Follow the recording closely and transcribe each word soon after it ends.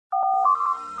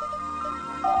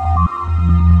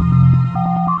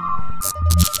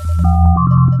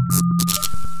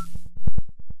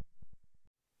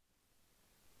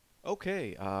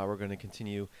Okay, we're going to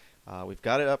continue. We've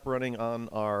got it up running on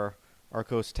our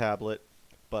Archos tablet,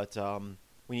 but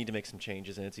we need to make some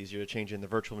changes, and it's easier to change in the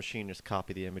virtual machine, just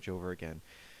copy the image over again.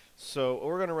 So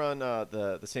we're going to run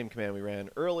the same command we ran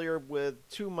earlier with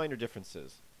two minor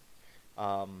differences.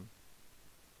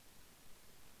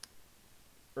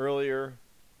 Earlier,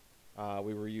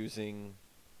 we were using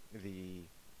the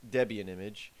Debian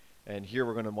image, and here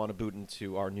we're going to want to boot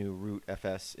into our new root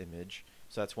FS image.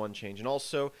 So that's one change. And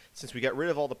also, since we got rid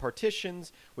of all the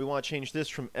partitions, we want to change this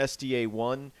from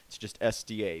SDA1 to just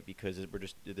SDA, because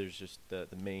there's just the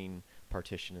main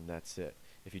partition, and that's it.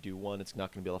 If you do 1, it's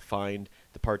not going to be able to find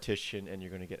the partition, and you're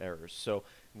going to get errors. So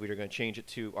we're going to change it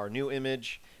to our new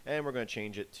image, and we're going to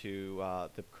change it to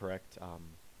the correct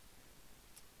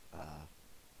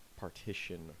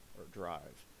partition or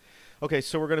drive. Okay,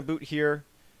 so we're going to boot here.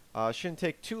 Shouldn't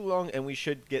take too long, and we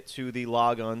should get to the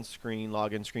login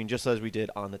screen, just as we did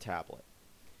on the tablet.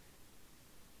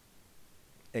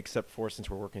 Except for, since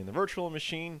we're working in the virtual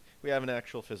machine, we have an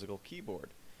actual physical keyboard.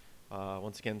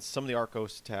 Once again, some of the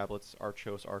Archos tablets,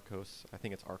 Archos, I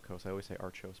think it's Archos, I always say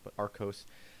Archos, but Archos,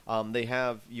 they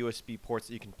have USB ports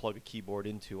that you can plug a keyboard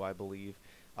into, I believe.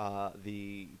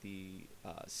 The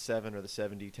 7 or the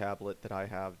 70 tablet that I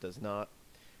have does not.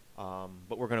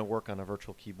 But we're going to work on a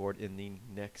virtual keyboard in the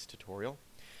next tutorial.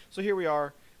 So here we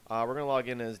are. We're going to log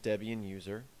in as Debian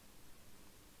user.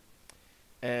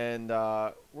 And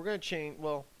we're going to change,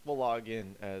 well, we'll log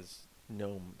in as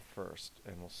gnome first.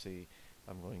 And we'll see.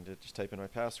 I'm going to just type in my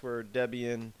password,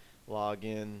 Debian, log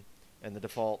in, and the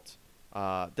default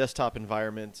desktop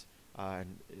environment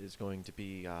is going to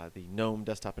be the gnome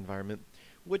desktop environment,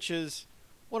 which is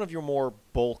one of your more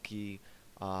bulky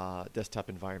desktop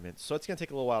environment. So it's going to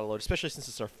take a little while to load, especially since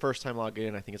it's our first time logging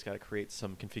in. I think it's got to create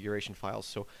some configuration files.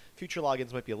 So future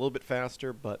logins might be a little bit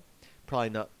faster, but probably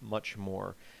not much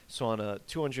more. So on a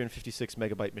 256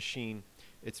 megabyte machine,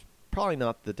 it's probably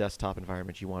not the desktop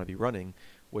environment you want to be running,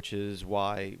 which is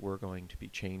why we're going to be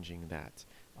changing that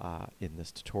in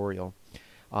this tutorial.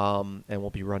 And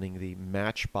we'll be running the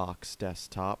Matchbox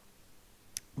desktop.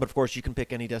 But of course, you can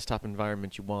pick any desktop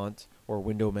environment you want, or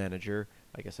window manager,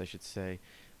 I guess I should say,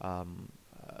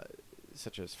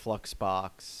 such as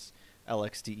Fluxbox,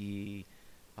 LXDE,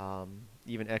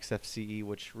 even XFCE,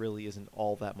 which really isn't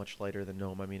all that much lighter than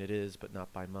GNOME. I mean, it is, but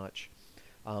not by much.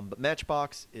 But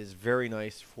Matchbox is very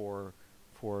nice for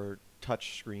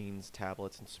touch screens,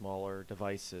 tablets, and smaller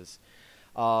devices.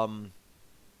 And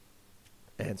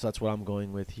so that's what I'm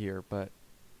going with here, but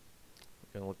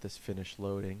I'm going to let this finish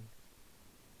loading.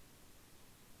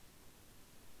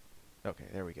 Okay,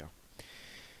 there we go.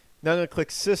 Now I'm going to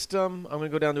click System. I'm going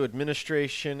to go down to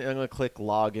Administration, and I'm going to click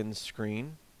Login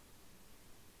Screen.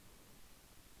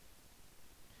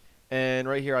 And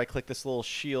right here, I click this little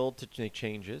shield to make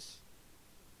changes.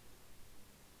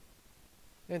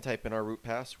 And type in our root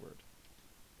password,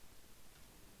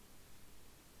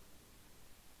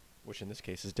 which in this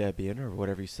case is Debian, or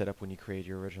whatever you set up when you create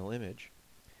your original image.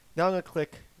 Now I'm going to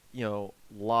click,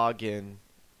 Login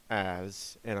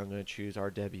As, and I'm going to choose our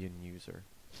Debian user.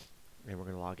 And we're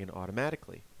going to log in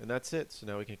automatically. And that's it. So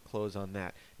now we can close on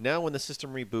that. Now when the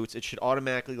system reboots, it should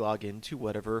automatically log into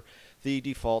whatever the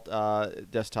default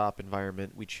desktop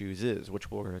environment we choose is,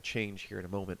 which we're going to change here in a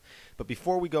moment. But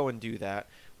before we go and do that,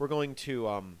 we're going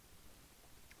to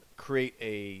create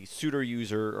a sudo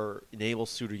user, or enable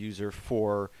sudo user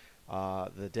for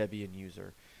the Debian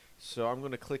user. So I'm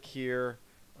going to click here.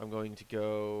 I'm going to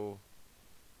go,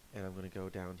 and I'm going to go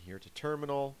down here to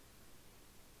Terminal.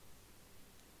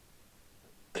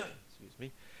 Excuse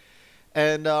me.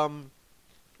 And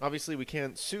obviously we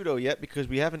can't sudo yet because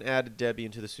we haven't added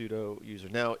Debian to the sudo user.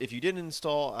 Now, if you didn't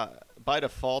install, by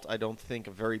default, I don't think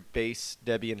a very base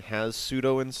Debian has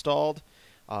sudo installed.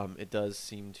 It does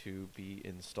seem to be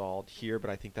installed here, but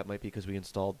I think that might be because we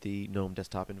installed the GNOME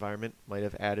desktop environment. Might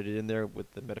have added it in there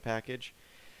with the meta package.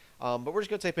 But we're just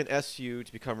going to type in su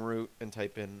to become root and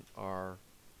type in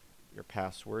your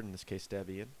password, in this case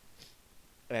Debian.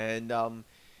 And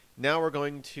now we're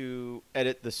going to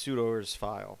edit the sudoers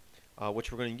file,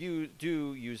 which we're going to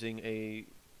do using a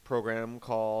program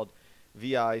called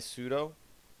vi sudo,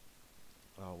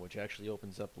 which actually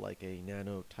opens up like a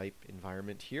nano type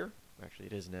environment here. Actually,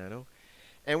 it is nano.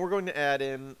 And we're going to add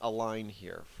in a line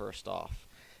here first off.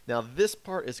 Now, this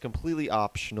part is completely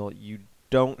optional. You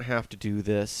don't have to do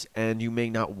this, and you may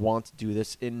not want to do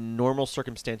this. In normal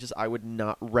circumstances, I would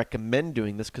not recommend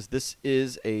doing this because this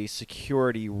is a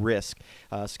security risk,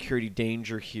 security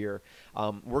danger here.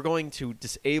 we're going to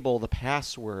disable the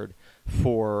password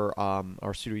for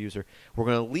our sudo user. We're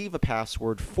going to leave a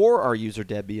password for our user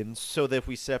Debian so that if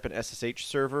we set up an SSH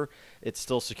server, it's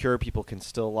still secure. People can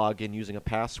still log in using a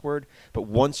password. But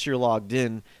once you're logged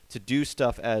in, to do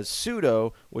stuff as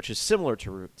sudo, which is similar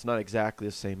to root, it's not exactly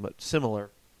the same, but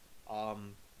similar,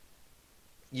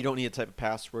 you don't need to type a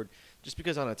password, just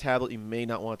because on a tablet you may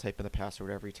not want to type in the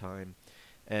password every time.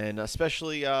 And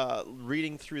especially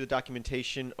reading through the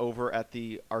documentation over at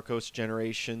the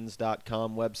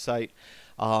archosgenerations.com website,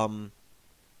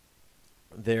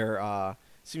 there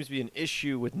seems to be an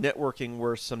issue with networking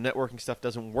where some networking stuff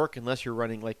doesn't work unless you're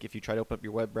running, like if you try to open up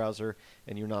your web browser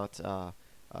and you're not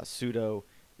sudo,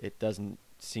 it doesn't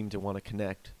seem to want to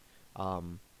connect.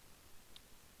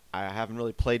 I haven't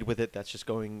really played with it. That's just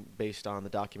going based on the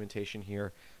documentation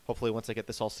here. Hopefully once I get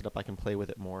this all set up, I can play with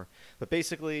it more. But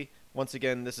basically, once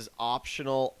again, this is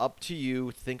optional, up to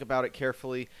you. Think about it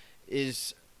carefully.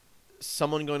 Is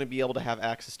someone going to be able to have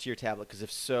access to your tablet? Because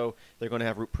if so, they're going to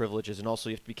have root privileges. And also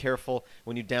you have to be careful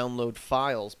when you download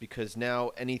files, because now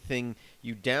anything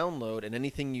you download and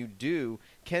anything you do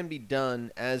can be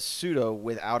done as sudo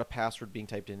without a password being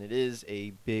typed in. It is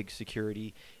a big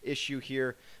security issue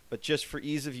here, but just for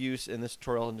ease of use in this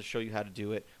tutorial and to show you how to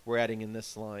do it, we're adding in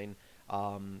this line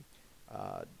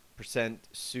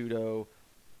 %sudo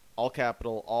all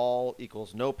capital all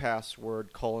equals no password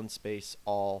 :space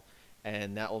all.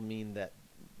 And that will mean that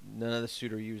none of the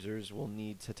sudo users will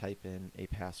need to type in a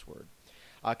password.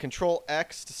 Control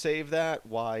X to save that,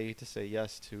 Y to say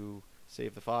yes to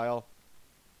save the file.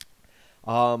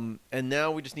 And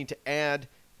now we just need to add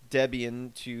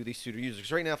Debian to the sudo users.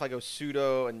 So right now if I go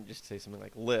sudo and just say something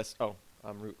like list, oh,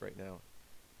 I'm root right now.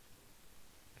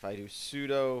 If I do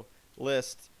sudo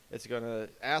list, it's going to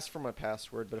ask for my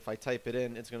password, but if I type it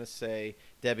in, it's going to say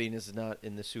Debian is not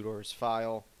in the sudoers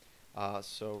file.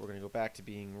 So we're going to go back to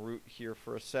being root here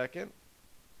for a second.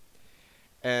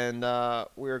 And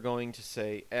we're going to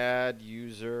say add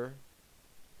user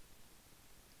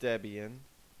Debian.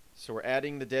 So we're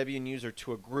adding the Debian user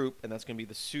to a group, and that's going to be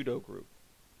the sudo group.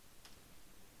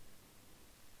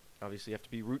 Obviously you have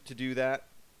to be root to do that,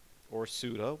 or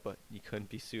sudo, but you couldn't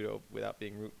be sudo without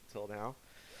being root until now.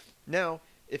 Now,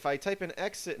 if I type in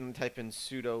exit and type in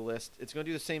sudo list, it's going to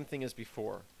do the same thing as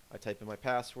before. I type in my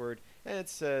password, and it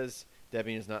says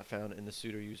Debian is not found in the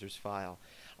sudo users file.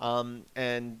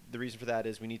 And the reason for that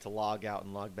is we need to log out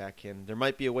and log back in. There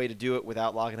might be a way to do it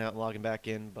without logging out and logging back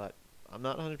in, but I'm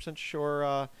not 100%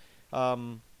 sure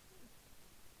you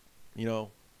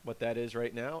know, what that is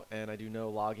right now. And I do know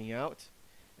logging out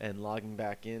and logging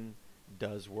back in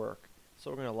does work. So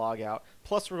we're going to log out.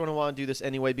 Plus, we're going to want to do this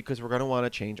anyway because we're going to want to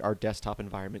change our desktop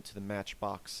environment to the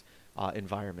matchbox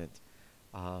environment.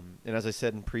 And as I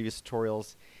said in previous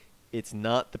tutorials, it's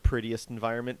not the prettiest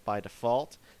environment by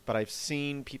default, but I've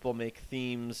seen people make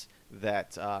themes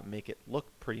that make it look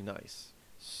pretty nice.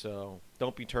 So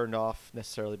don't be turned off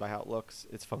necessarily by how it looks.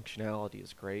 Its functionality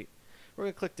is great. We're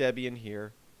going to click Debian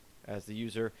here as the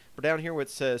user. But down here where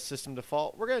it says system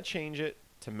default, we're going to change it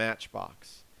to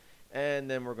matchbox.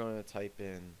 And then we're going to type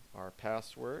in our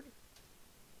password.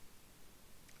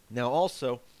 Now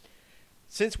also,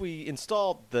 since we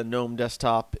installed the GNOME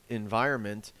desktop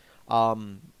environment,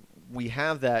 we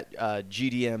have that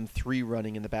GDM3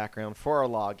 running in the background for our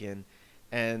login,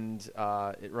 and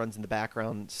it runs in the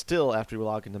background still after we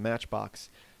log into Matchbox.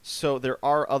 So there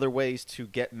are other ways to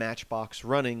get Matchbox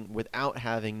running without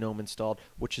having GNOME installed,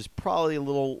 which is probably a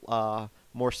little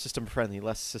more system friendly,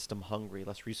 less system hungry,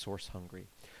 less resource hungry.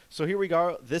 So here we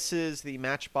go. This is the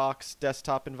Matchbox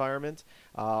desktop environment.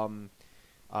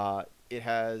 It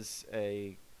has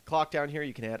a clock down here.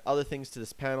 You can add other things to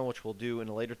this panel, which we'll do in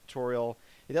a later tutorial.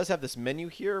 It does have this menu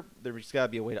here. There's got to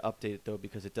be a way to update it, though,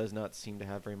 because it does not seem to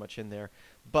have very much in there.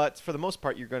 But for the most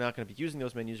part, you're not going to be using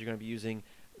those menus. You're going to be using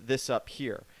this up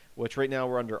here, which right now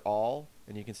we're under all.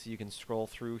 And you can see you can scroll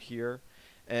through here.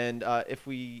 And if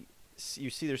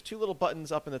you see there's two little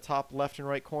buttons up in the top left and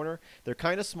right corner. They're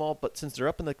kind of small, but since they're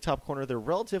up in the top corner, they're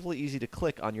relatively easy to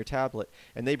click on your tablet,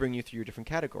 and they bring you through your different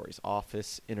categories: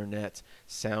 office, internet,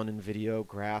 sound and video,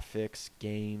 graphics,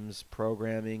 games,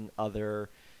 programming,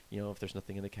 other. You know, if there's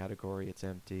nothing in the category, it's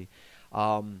empty.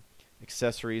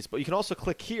 Accessories, but you can also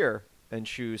click here and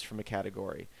choose from a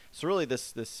category. So really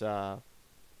this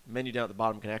menu down at the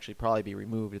bottom can actually probably be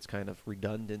removed. It's kind of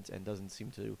redundant and doesn't seem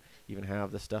to even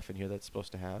have the stuff in here that's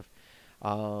supposed to have.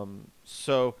 Now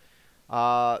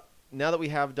that we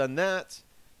have done that,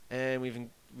 and we've in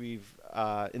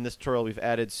this tutorial we've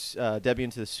added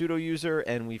Debian to the sudo user,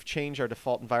 and we've changed our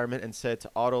default environment and set it to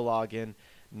auto login.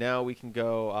 Now we can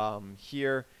go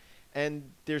here, and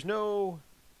there's no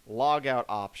logout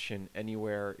option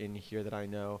anywhere in here that I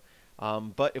know.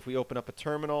 But if we open up a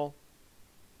terminal,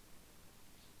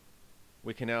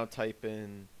 we can now type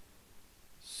in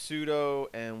sudo,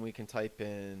 and we can type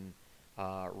in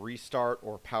restart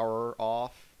or power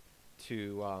off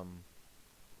to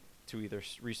either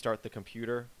restart the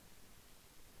computer.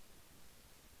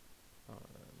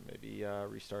 Maybe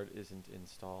restart isn't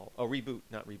installed. Oh, reboot,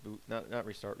 not reboot, not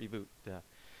restart, reboot. Yeah.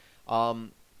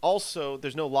 Also,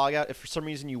 there's no logout. If for some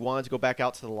reason you wanted to go back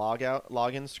out to the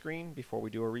login screen before we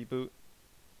do a reboot,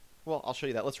 well, I'll show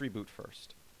you that. Let's reboot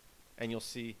first, and you'll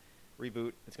see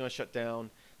reboot. It's going to shut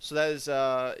down. So that is,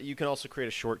 you can also create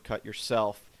a shortcut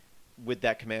yourself with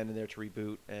that command in there to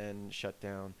reboot and shut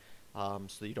down, so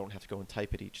that you don't have to go and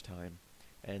type it each time.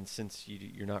 And since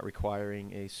you're not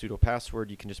requiring a sudo password,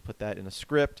 you can just put that in a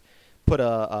script, put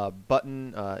a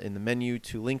button in the menu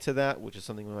to link to that, which is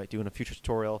something we might do in a future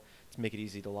tutorial to make it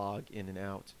easy to log in and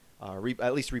out,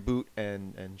 at least reboot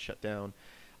and shut down.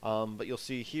 But you'll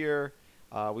see here,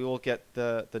 we will get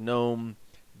the GNOME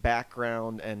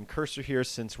background and cursor here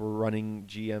since we're running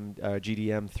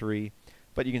GDM3.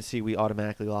 But you can see we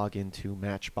automatically log into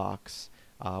Matchbox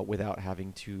without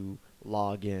having to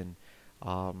log in.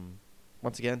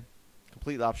 Once again,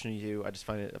 completely optional to you. I just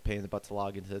find it a pain in the butt to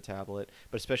log into the tablet,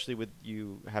 but especially with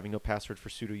you having no password for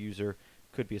sudo user,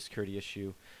 could be a security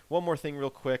issue. One more thing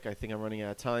real quick. I think I'm running out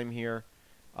of time here.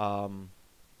 Oops,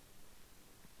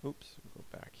 we'll go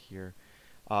back here.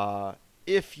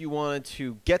 If you wanted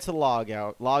to get to the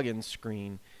login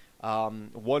screen,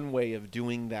 one way of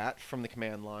doing that from the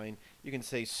command line, you can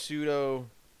say sudo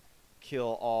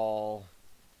kill all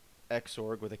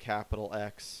xorg with a capital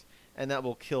X, and that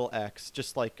will kill X,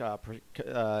 just like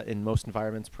in most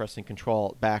environments, pressing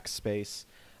Control backspace,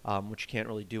 which you can't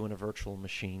really do in a virtual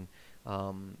machine.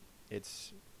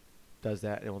 It does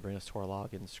that, and it will bring us to our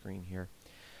login screen here.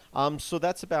 So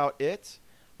that's about it.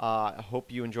 I hope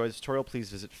you enjoyed this tutorial. Please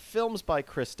visit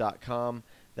filmsbychris.com.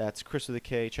 That's Chris with a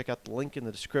K. Check out the link in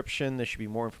the description. There should be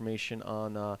more information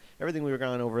on everything we were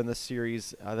going over in this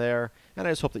series there. And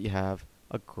I just hope that you have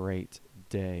a great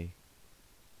day.